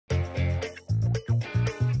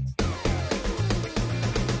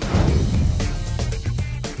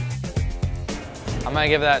I'm going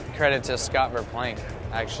to give that credit to Scott Verplank,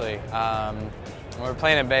 actually. We were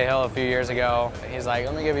playing at Bay Hill a few years ago. He's like,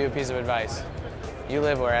 let me give you a piece of advice. You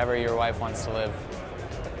live wherever your wife wants to live.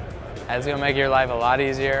 It's going to make your life a lot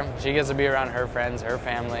easier. She gets to be around her friends, her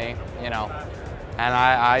family, you know. And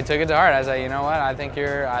I took it to heart. I said, you know what? I think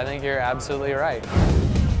you're absolutely right.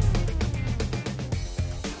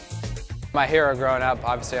 My hero growing up,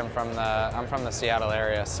 obviously, I'm from the Seattle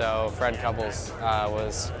area. So Fred Couples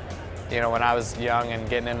was, you know, when I was young and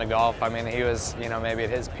getting into golf. I mean, he was, you know, maybe at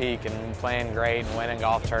his peak and playing great and winning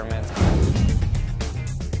golf tournaments.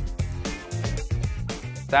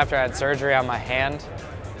 After I had surgery on my hand,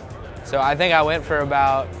 so I think I went for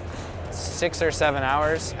about 6 or 7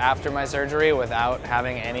 hours after my surgery without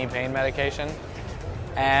having any pain medication,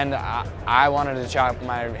 and I wanted to chop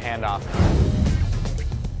my hand off.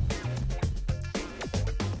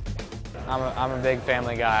 I'm a big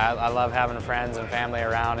family guy. I love having friends and family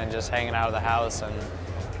around and just hanging out of the house, and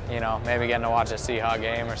you know, maybe getting to watch a Seahawks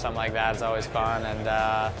game or something like that is always fun.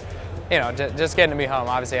 And you know, just getting to be home.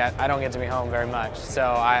 Obviously, I don't get to be home very much, so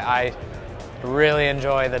I really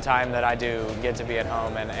enjoy the time that I do get to be at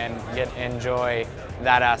home and enjoy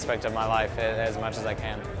that aspect of my life as much as I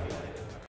can.